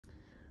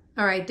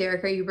All right,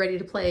 Derek, are you ready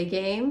to play a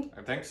game?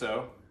 I think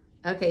so.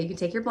 Okay, you can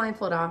take your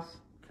blindfold off.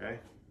 Okay.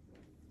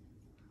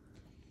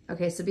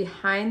 Okay, so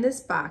behind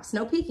this box,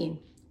 no peeking,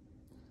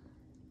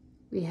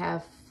 we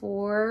have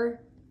 4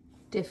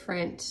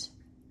 different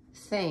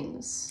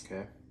things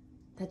Okay.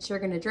 that you're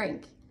gonna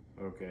drink.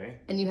 Okay.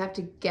 And you have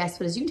to guess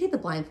what it is. You can take the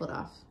blindfold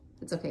off.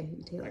 It's okay, you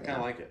can take it I off. kind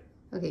of like it.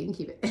 Okay, you can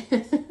keep it.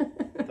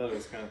 I thought it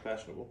was kind of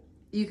fashionable.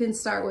 You can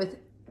start with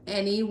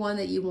any one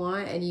that you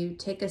want and you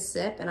take a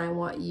sip and I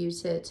want you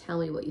to tell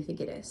me what you think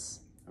it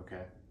is.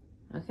 Okay.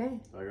 Okay.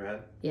 So I go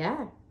ahead?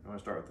 Yeah. I want to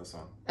start with this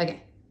one.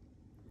 Okay.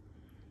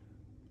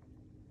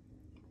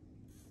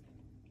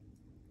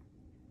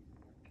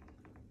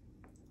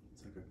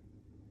 It's like a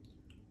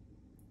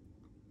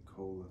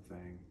cola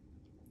thing.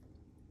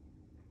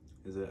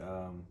 Is it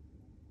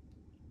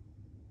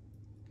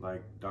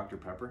like Dr.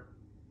 Pepper?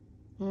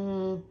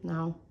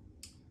 No.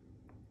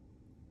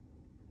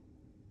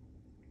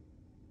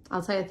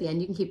 I'll tell you at the end.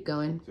 You can keep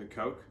going. Is it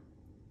Coke?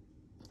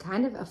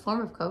 Kind of a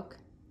form of Coke.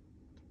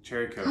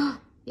 Cherry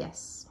Coke.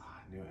 Yes. Oh,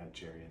 I knew it had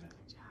cherry in it.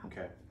 Good job.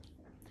 Okay.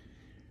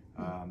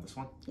 This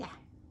one? Yeah.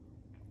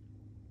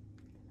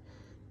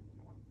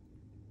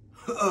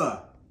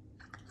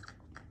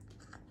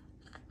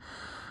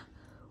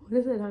 What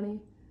is it, honey?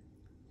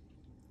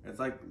 It's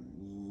like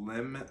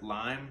lime.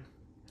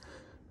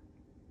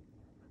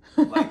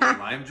 Like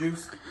lime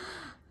juice?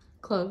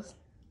 Close.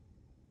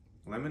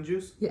 Lemon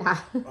juice? Yeah.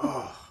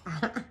 Oh.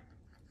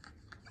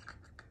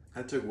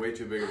 I took way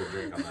too big of a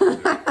drink on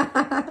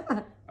that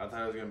too. I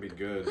thought it was gonna be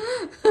good.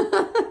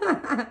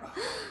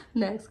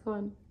 Next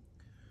one.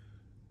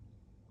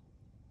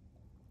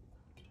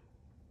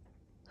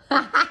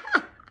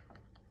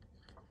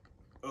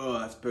 Oh,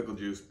 that's pickle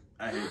juice.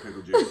 I hate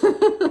pickle juice.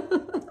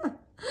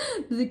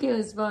 This game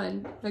was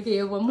fun. Okay,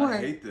 you have one more. I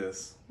hate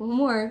this. One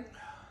more.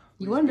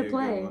 You Please wanted be to a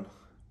play. good one.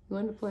 You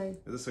wanted to play.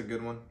 Is this a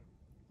good one?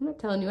 I'm not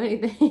telling you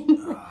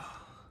anything.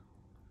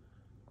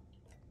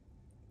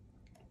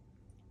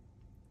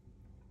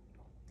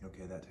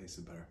 Okay, that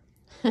tasted better.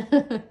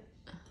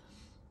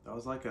 That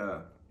was like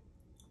a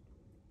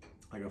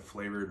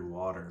flavored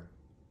water.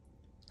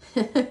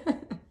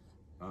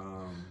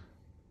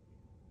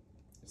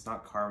 It's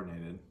not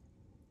carbonated.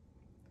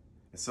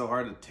 It's so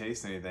hard to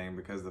taste anything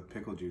because the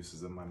pickle juice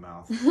is in my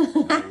mouth. And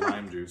the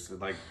lime juice, it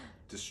like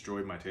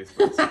destroyed my taste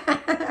buds.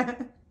 I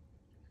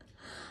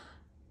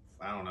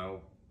don't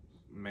know.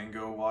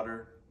 Mango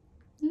water?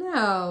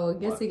 No,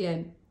 guess What?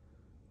 again.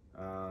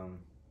 Let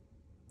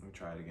me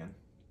try it again.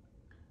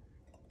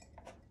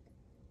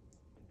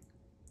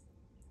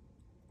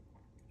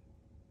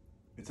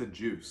 It's a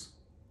juice.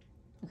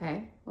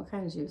 Okay, what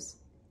kind of juice?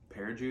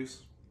 Pear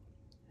juice?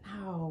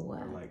 No.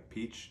 Or like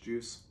peach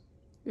juice?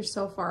 You're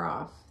so far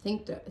off.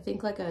 Think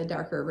like a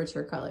darker,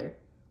 richer color.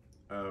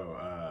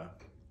 Oh,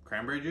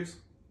 cranberry juice?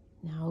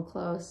 No,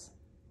 close.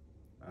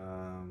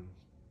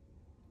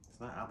 It's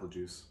not apple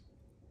juice.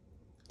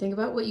 Think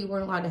about what you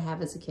weren't allowed to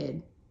have as a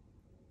kid.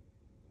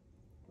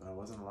 I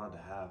wasn't allowed to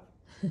have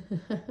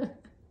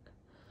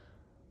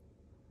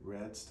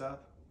red stuff.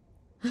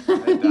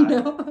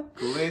 No.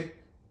 Kool-Aid?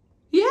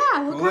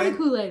 Yeah, what kind Kool-Aid? of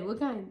Kool-Aid? What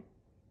kind?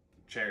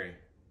 Cherry.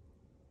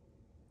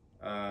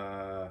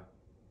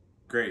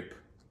 Grape. Grape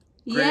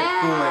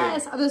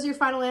Yes! Kool-Aid. Are those your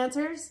final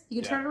answers?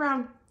 You can Yeah. turn it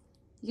around.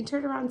 You can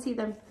turn it around and see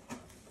them.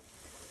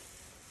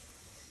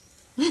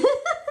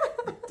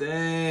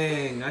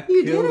 Dang, I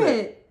You killed did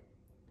it. it.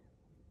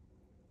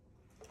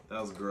 That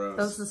was gross.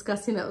 That was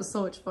disgusting. That was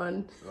so much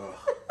fun. Ugh,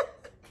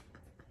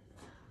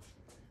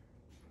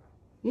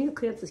 You need to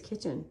clean up this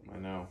kitchen. I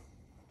know.